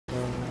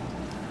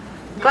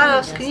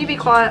GLaDOS, can you be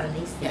quiet?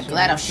 Yeah,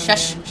 GLaDOS,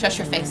 shush. Shush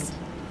your face.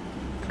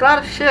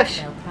 GLaDOS, shush.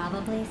 They'll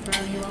probably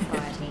throw you a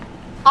party.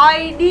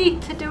 I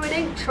need to do an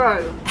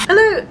intro.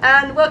 Hello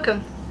and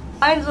welcome.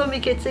 I'm Zombie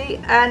Kitty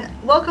and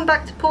welcome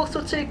back to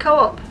Portal 2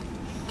 Co-op.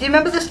 Do you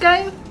remember this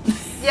game?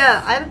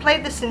 Yeah, I haven't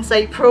played this since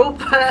April,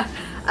 but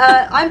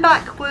I'm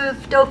back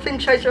with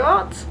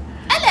DolphinTreasureArt.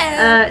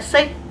 Hello!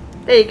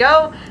 There you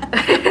go.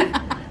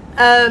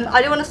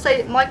 I do want to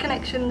say my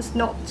connection's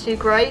not too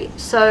great,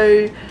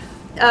 so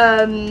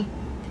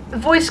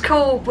voice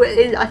call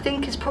I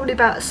think is probably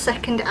about a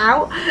second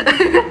out.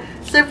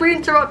 So if we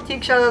interrupt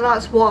each other,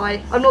 that's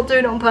why. I'm not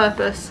doing it on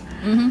purpose.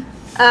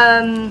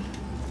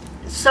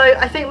 So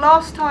I think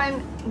last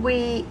time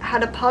we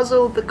had a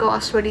puzzle that got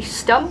us really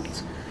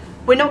stumped.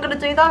 We're not going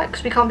to do that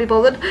because we can't be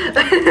bothered.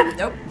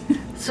 Nope.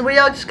 So we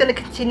are just going to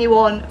continue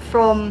on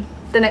from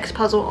the next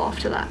puzzle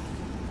after that.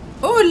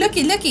 Oh,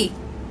 looky.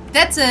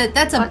 That's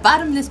a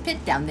bottomless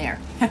pit down there.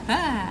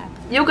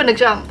 You're going to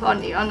jump,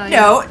 aren't you? I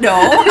know. No,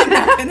 I'm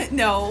not gonna.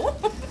 No,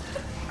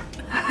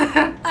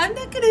 I'm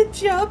not gonna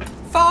jump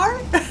far.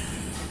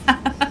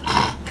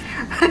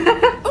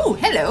 Oh,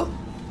 hello.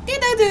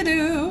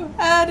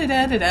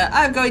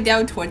 I'm going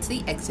down towards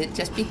the exit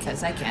just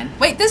because I can.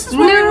 Wait, this is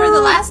where we were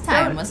the last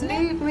time, wasn't it?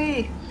 Leave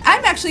me.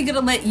 I'm actually gonna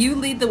let you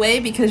lead the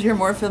way because you're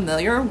more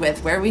familiar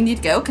with where we need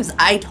to go. Because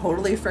I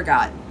totally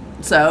forgot.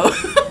 So.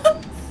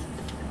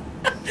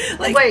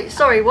 Like, wait,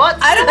 sorry, what?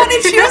 I don't want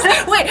to choose.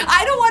 Wait,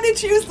 I don't want to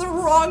choose the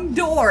wrong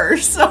door.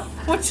 So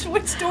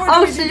which door?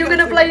 Oh, so you're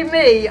gonna blame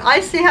me? I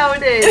see how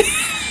it is.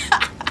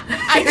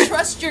 I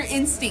trust your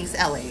instincts,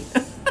 Ellie.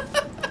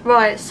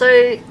 Right,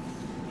 so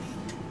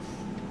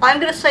I'm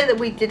gonna say that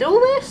we did all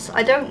this.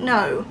 I don't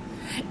know.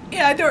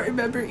 Yeah, I don't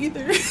remember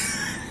either.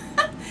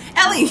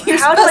 Ellie, you're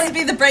supposed to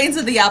be the brains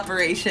of the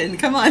operation.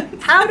 Come on.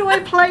 How do I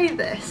play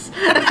this?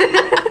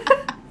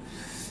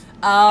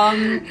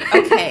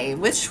 Okay,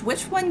 which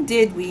one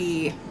did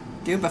we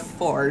do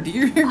before? Do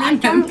you remember? I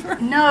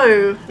don't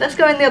know. Let's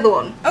go in the other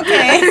one.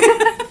 Okay.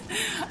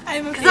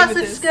 I'm okay that's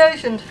with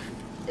excursion.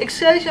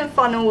 Excursion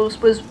funnels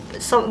was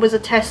a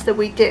test that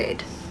we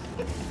did.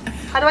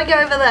 How do I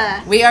get over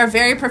there? We are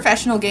very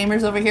professional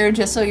gamers over here,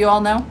 just so you all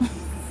know.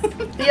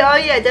 Yeah, oh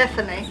yeah,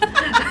 definitely.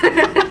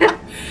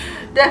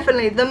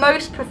 Definitely, the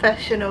most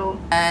professional.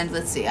 And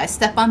let's see, I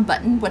step on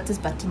button. What does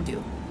button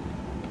do?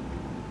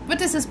 What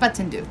does this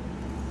button do?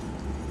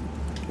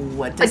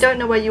 I don't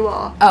know where you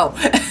are. Oh,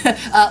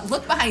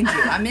 look behind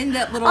you. I'm in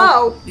that little.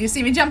 Oh, you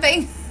see me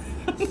jumping?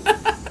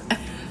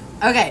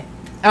 Okay.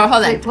 Oh,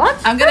 hold on. Wait, what?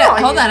 I'm gonna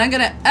hold on. I'm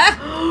gonna.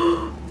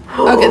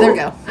 Okay, there we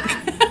go.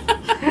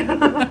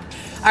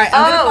 All right,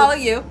 I'm gonna follow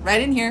you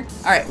right in here.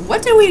 All right,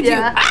 what do we do?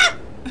 Yeah.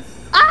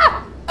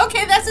 Ah!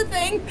 Okay, that's a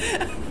thing.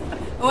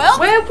 Well,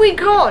 where have we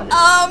gone?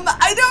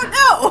 I don't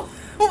know.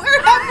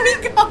 Where have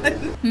we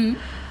gone?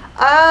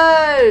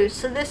 Oh,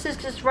 so this is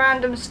just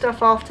random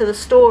stuff after the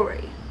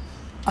story.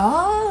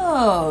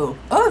 Oh,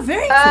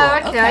 very cool.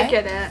 Oh, okay, I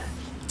get it.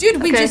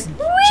 Dude, we just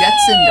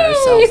jettisoned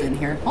ourselves in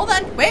here. Hold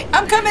on, wait,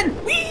 I'm coming.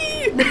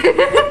 Whee! Whee!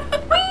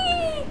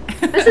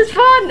 This is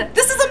fun.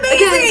 This is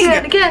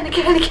amazing.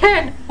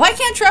 Again. Why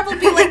can't travel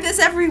be like this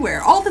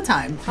everywhere, all the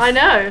time? I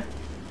know.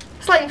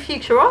 It's like in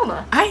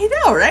Futurama. I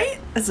know, right?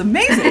 That's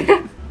amazing.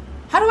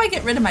 How do I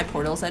get rid of my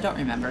portals? I don't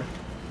remember.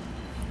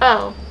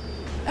 Oh.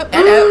 Oh,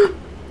 hello.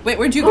 Wait,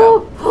 where'd you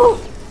go? Oh,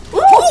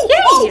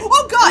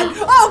 God!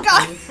 Oh,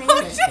 God!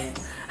 Oh, shit!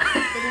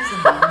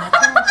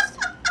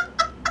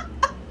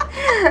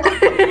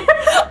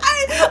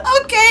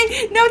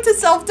 Okay, note to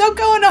self, don't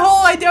go in a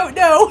hole I don't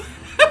know.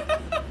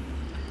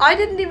 I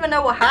didn't even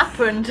know what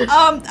happened.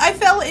 I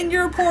fell in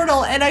your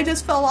portal and I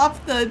just fell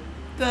off the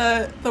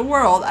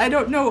world. I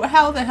don't know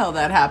how the hell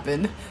that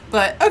happened,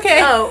 but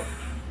okay. Oh.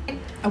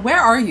 Where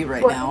are you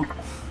right now?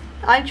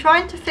 I'm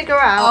trying to figure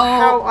out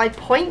how I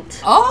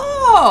point.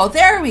 Oh,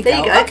 there we go. There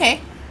you go. Okay.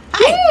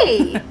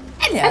 Hey.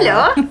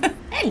 Hello.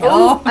 Hello.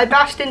 Oh, I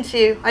bashed into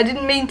you. I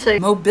didn't mean to.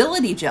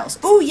 Mobility gels.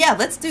 Oh, yeah,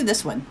 let's do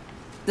this one.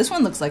 This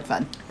one looks like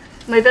fun.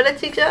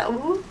 Mobility gel?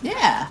 Ooh.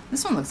 Yeah,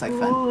 this one looks like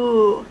fun.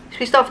 Ooh. Should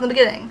we start from the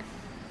beginning?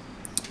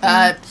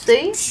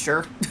 See?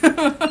 Sure.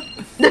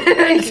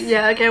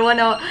 Yeah, okay, why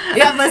not?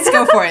 Yeah, let's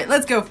go for it.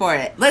 Let's go for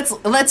it.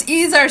 Let's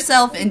ease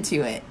ourselves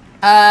into it.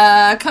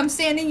 Come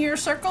stand in your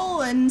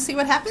circle and see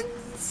what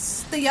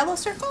happens. The yellow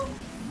circle?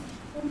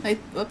 Wait,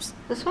 whoops.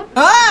 This one?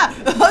 Ah!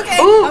 Okay,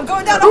 ooh, I'm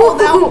going down a hole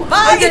now.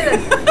 Bye! Okay.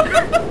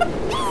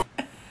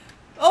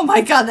 Oh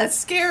my God, that's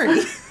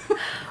scary.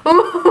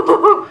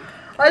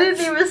 I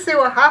didn't even see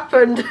what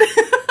happened.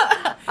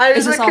 I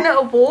was looking at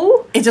a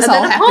wall. It just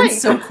all happened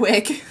so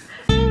quick.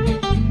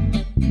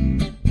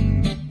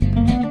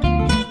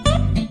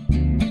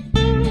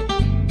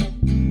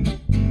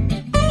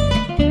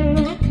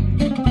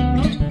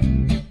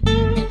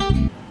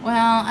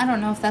 Well, I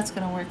don't know if that's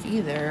gonna work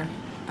either.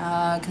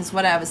 Because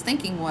what I was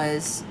thinking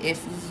was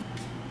if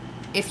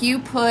you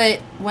put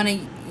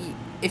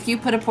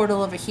a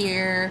portal over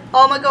here.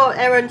 Oh my God,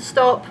 Erin,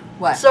 stop.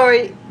 What?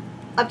 Sorry,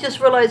 I've just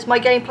realised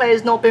my gameplay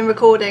has not been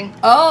recording.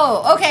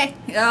 Oh, okay.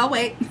 I'll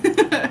wait.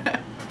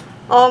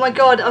 Oh my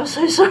god, I'm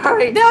so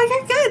sorry. No,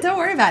 you're good. Don't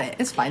worry about it.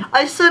 It's fine.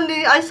 I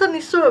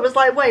suddenly saw it. Was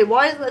like, wait,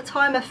 why isn't the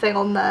timer thing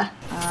on there?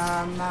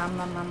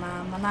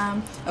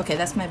 Okay,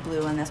 that's my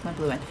blue one. That's my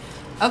blue one.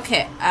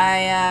 Okay,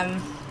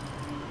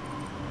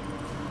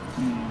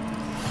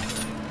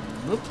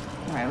 Whoop.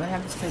 All right, what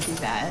happens if I do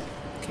that?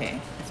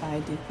 Okay, if I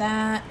do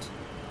that,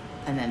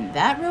 and then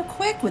that real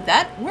quick, would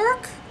that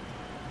work?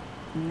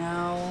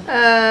 No.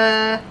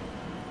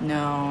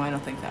 No, I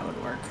don't think that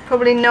would work.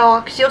 Probably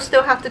not, because you'll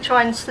still have to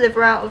try and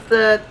slither out of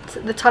the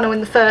tunnel in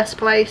the first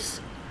place.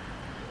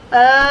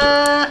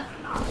 And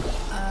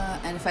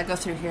if I go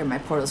through here, my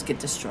portals get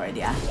destroyed,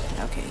 yeah.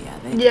 Okay, yeah.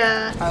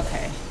 Yeah.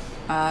 Okay.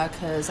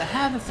 Because I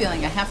have a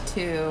feeling I have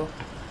to...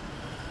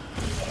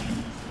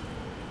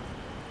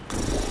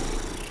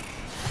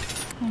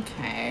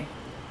 Okay.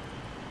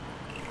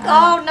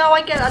 Oh, no,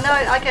 I get it. No,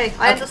 okay,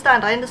 I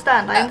understand.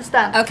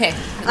 Okay,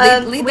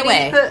 lead the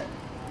way.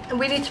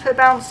 We need to put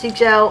bouncy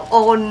gel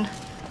on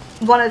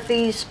one of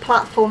these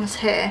platforms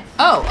here.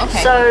 Oh,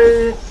 okay.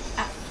 So,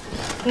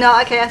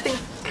 no, okay, I think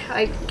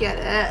I get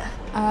it.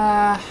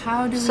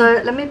 How do we...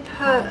 So, let me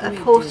put a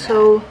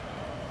portal...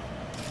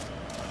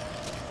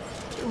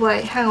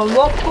 Wait, hang on.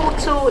 What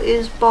portal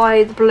is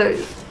by the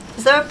blue?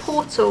 Is there a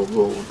portal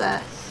wall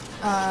there?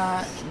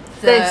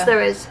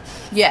 There is.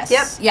 Yes.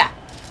 Yep. Yeah.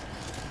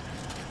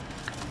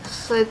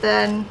 So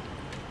then...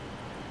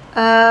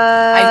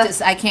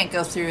 I can't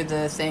go through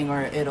the thing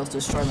or it'll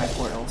destroy my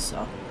portal,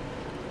 so...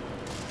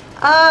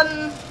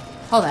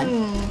 Hold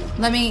on.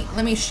 Let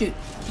me shoot.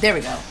 There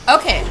we go.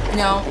 Okay.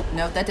 No,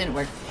 that didn't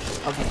work.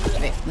 Okay,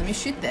 wait. Let me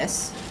shoot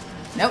this.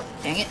 Nope.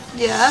 Dang it.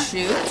 Yeah.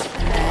 Shoot.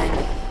 And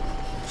then...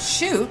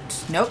 Shoot.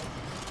 Nope.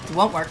 It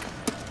won't work.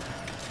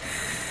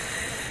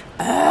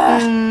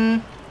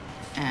 And...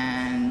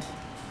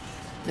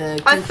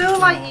 I feel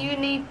like you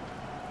need...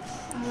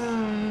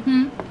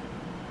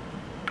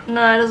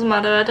 No, it doesn't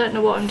matter. I don't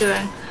know what I'm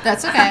doing.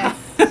 That's okay.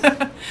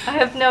 I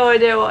have no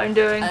idea what I'm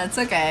doing. That's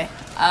okay.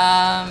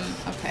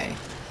 Okay.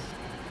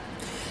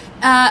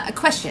 A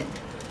question.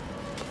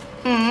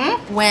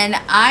 When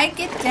I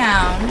get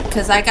down,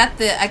 because I got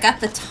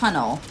the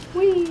tunnel.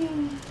 Whee.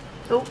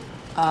 Oh.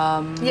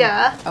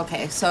 Yeah.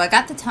 Okay, so I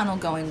got the tunnel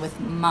going with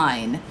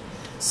mine.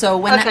 So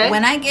when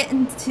I get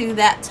into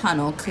that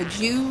tunnel, could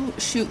you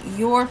shoot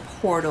your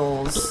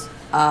portals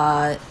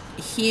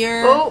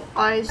here? Oh,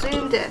 I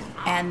zoomed in.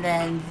 And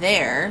then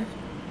there.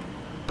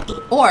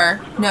 Or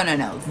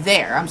no,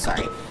 there. I'm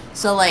sorry.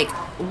 So like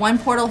one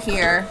portal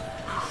here,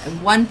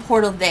 and one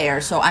portal there.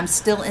 So I'm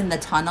still in the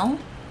tunnel.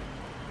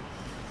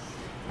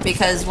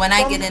 Because when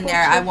I get in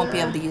there, I won't be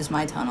able to use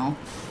my tunnel.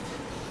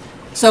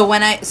 So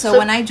when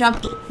I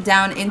jump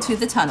down into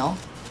the tunnel,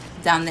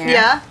 down there,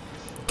 yeah.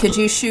 Could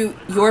you shoot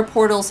your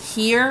portals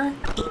here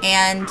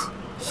and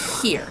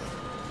here?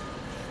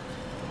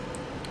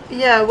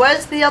 Yeah,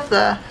 where's the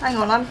other? Hang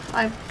on,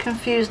 I'm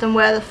confused on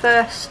where the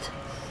first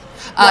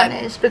one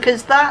is,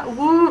 because that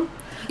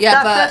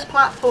first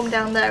platform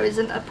down there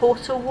isn't a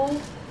portal wall.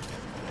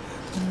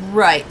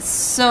 Right.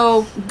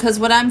 So, because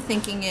what I'm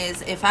thinking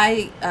is, if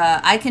I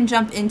can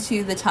jump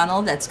into the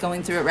tunnel that's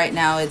going through it right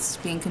now, it's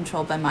being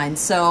controlled by mine.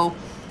 So,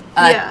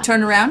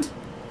 turn around.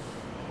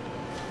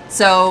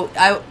 So,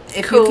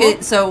 you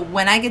could. So,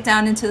 when I get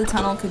down into the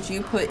tunnel, could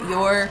you put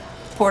your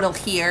portal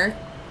here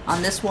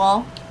on this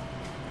wall,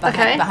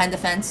 behind the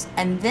fence,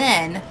 and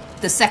then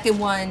the second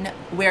one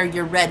where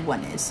your red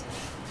one is,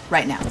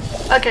 right now.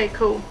 Okay.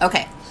 Cool.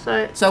 Okay.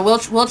 So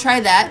we'll try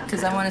that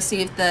because I want to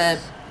see if the.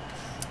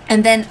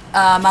 And then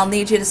I'll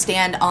need you to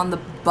stand on the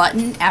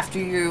button after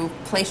you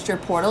placed your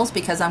portals,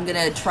 because I'm going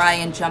to try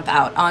and jump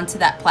out onto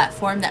that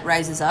platform that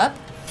rises up.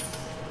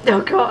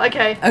 Oh, God.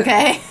 Okay.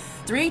 Okay.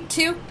 3,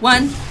 2,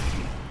 1.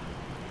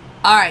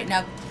 All right.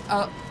 Now.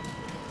 Oh.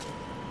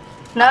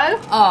 No?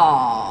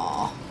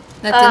 Oh.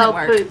 That didn't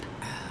work. Poop.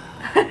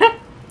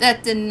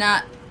 That did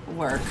not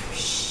work.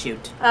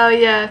 Shoot. Oh,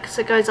 yeah, because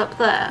it goes up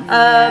there.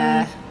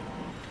 Yeah.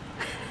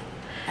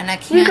 And I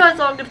can't... You guys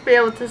aren't going to be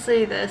able to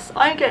see this.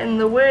 I'm getting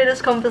the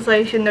weirdest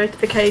conversation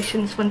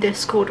notifications from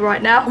Discord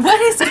right now. What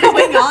is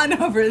going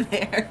on over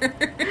there?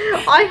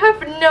 I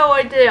have no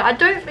idea. I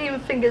don't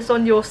even think it's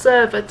on your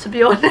server, to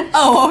be honest.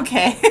 Oh,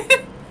 okay.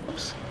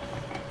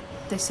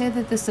 They say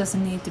that this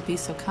doesn't need to be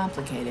so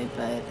complicated,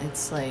 but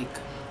it's like...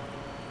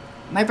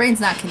 My brain's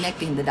not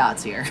connecting the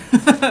dots here.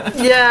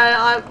 Yeah,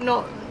 I'm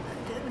not...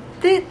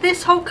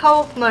 This whole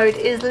co-op mode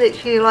is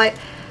literally like,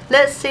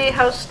 let's see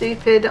how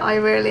stupid I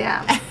really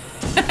am.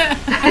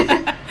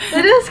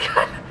 It is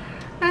kind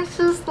of, it's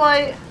just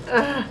like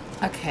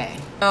Okay,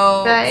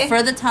 so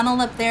for the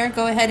tunnel up there,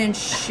 go ahead and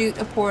shoot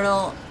a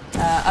portal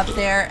up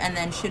there, and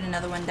then shoot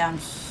another one down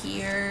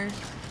here.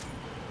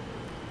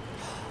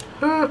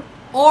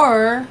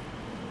 Or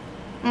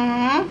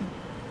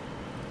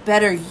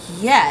better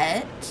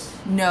yet,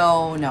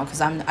 no,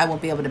 because I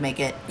won't be able to make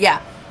it.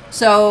 Yeah,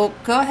 so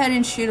go ahead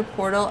and shoot a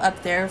portal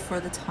up there for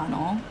the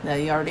tunnel. No,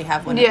 you already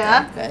have one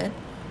up there. Good.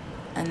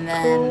 And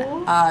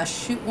then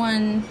shoot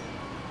one.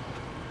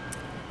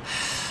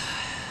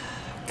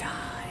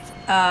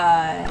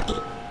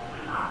 God.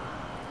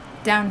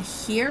 Down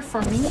here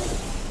for me.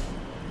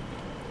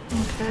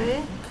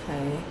 Okay.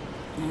 Okay.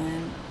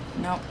 And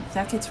no,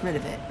 that gets rid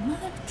of it.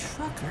 Mother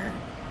trucker.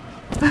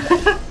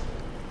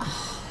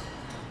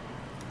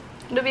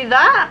 It'll be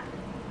that.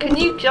 Can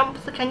you jump?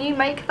 Can you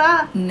make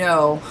that?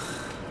 No.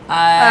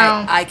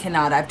 I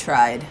cannot. I've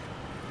tried.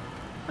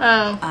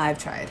 Oh. I've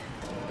tried.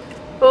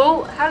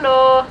 Oh,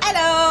 hello.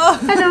 Hello.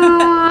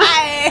 Hello.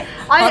 Hi.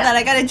 Hold on,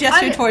 I got a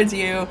gesture towards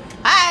you.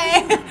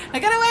 Hi. I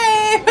got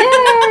away.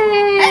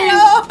 Yay.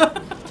 Hello.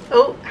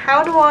 Oh,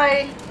 how do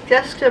I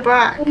gesture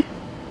back?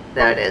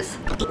 There it is.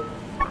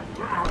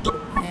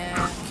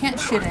 Yeah, can't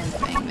shoot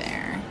anything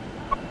there.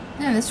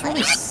 Man, this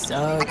really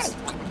sucks.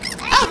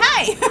 Oh,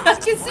 hi. I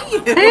can see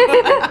you.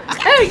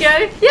 There we go.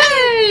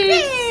 Yay.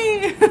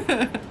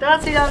 Yay.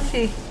 Dancey,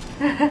 dancey.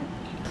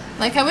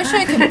 Like, I wish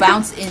I could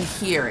bounce in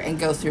here and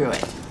go through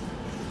it.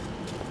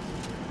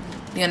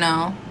 You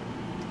know?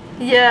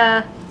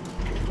 Yeah.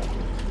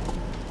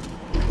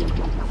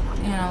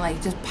 You know,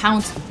 like, just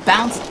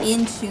bounce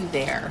into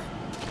there.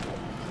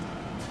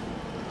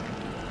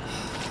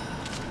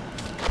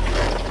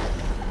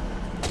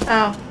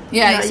 Oh.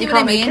 Yeah, No, you see you what I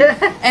can't make mean?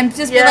 it. And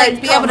just Yeah, be you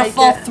able can't to make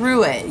fall it.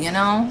 through it, you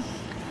know?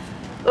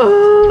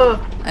 Oh.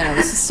 I know,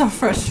 this is so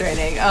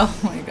frustrating. Oh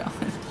my god.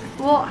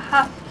 What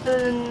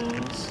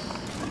happens?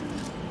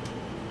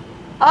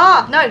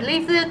 Ah, no,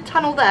 leave the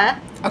tunnel there.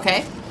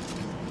 Okay.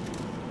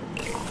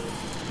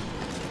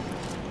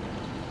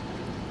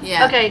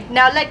 Yeah. Okay,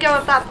 now let go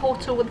of that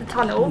portal with the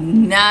tunnel.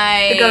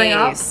 Nice. Going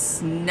up.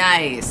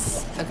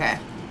 Nice. Okay.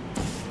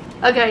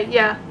 Okay,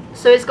 yeah.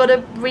 So it's got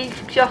to reach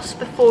just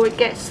before it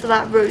gets to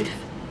that roof.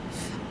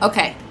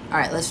 Okay. All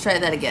right, let's try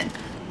that again.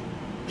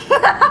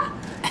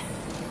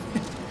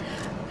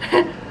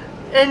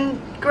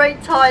 In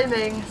great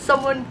timing,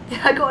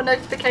 I got a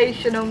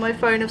notification on my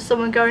phone of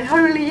someone going,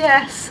 "Holy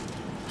yes!"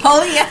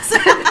 Oh, yes.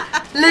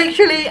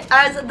 Literally,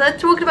 as they're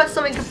talking about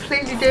something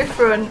completely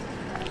different.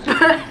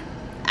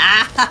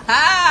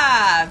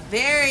 Ah,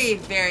 very,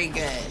 very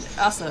good.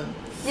 Awesome.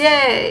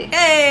 Yay!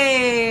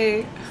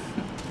 Hey.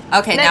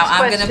 Okay, now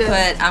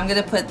Next I'm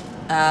gonna put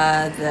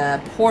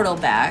the portal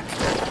back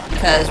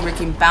because we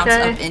can bounce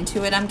Okay. up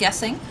into it. I'm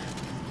guessing.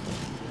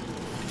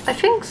 I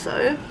think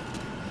so.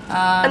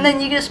 And then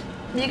you just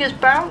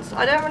bounce.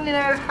 I don't really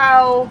know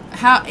how.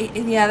 How?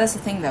 Yeah, that's the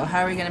thing though.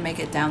 How are we gonna make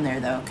it down there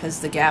though? Because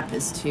the gap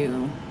is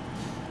too.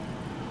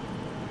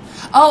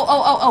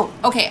 Oh.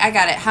 Okay, I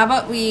got it. How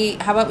about we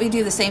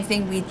do the same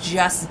thing we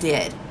just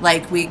did?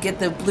 Like we get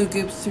the blue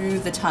goop through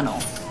the tunnel.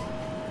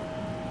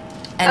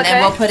 And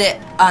then we'll put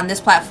it on this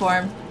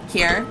platform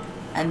here,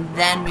 and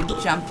then we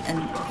jump, and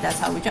that's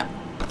how we jump.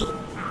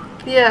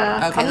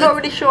 Yeah. Okay, I'm not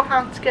really sure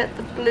how to get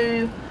the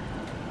blue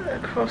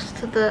across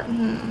to the.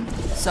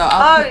 So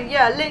I'll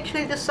yeah,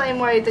 literally the same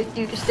way that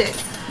you just did.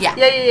 Yeah.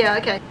 Yeah.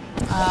 Okay.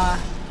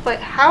 Wait,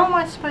 how am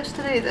I supposed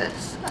to do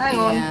this? Hang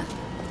on. Yeah.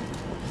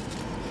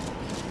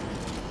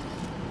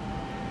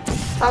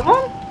 That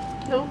one?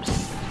 Oops.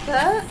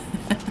 There.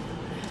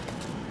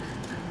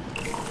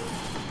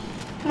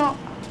 Not.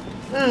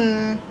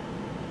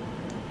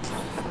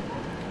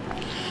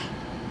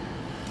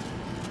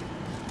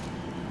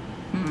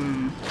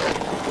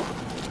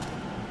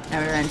 Now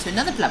we run into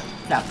another blah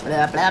blah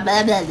blah blah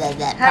blah blah blah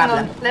blah Hang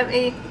problem. on.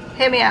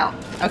 Hear me out.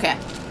 Okay.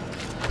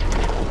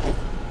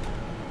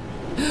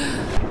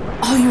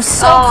 Oh, you're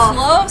so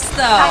close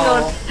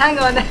though. Hang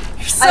on.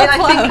 You're so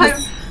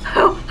close.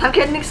 I'm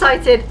getting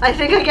excited. I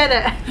think I get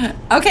it.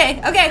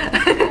 Okay.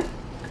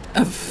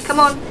 Come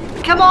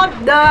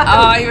on. No.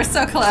 Oh, you were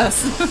so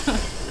close.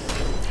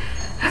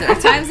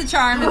 Third time's the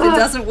charm. If it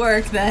doesn't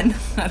work, then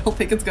I don't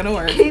think it's gonna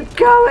work. Keep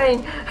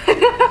going.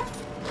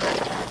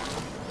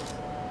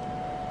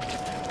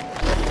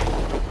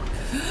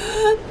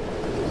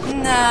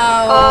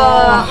 No.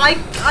 Oh, I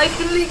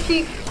can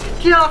literally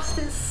just.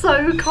 It's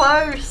so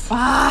close.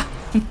 Ah.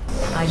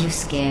 Are you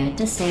scared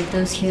to save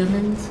those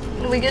humans?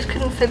 We just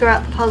couldn't figure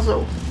out the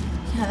puzzle.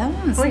 Yeah, that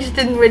one's. We just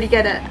didn't really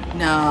get it.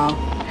 No.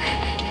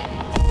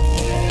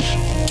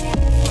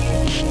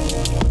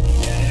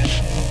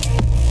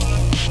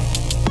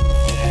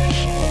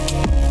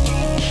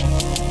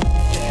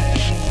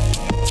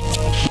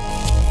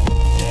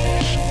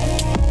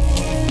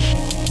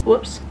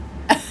 Whoops.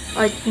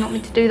 I did not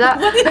mean to do that.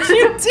 What did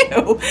you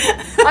do?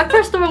 I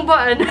pressed the wrong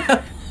button.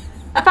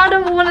 I found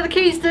out what one of the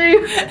keys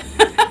do.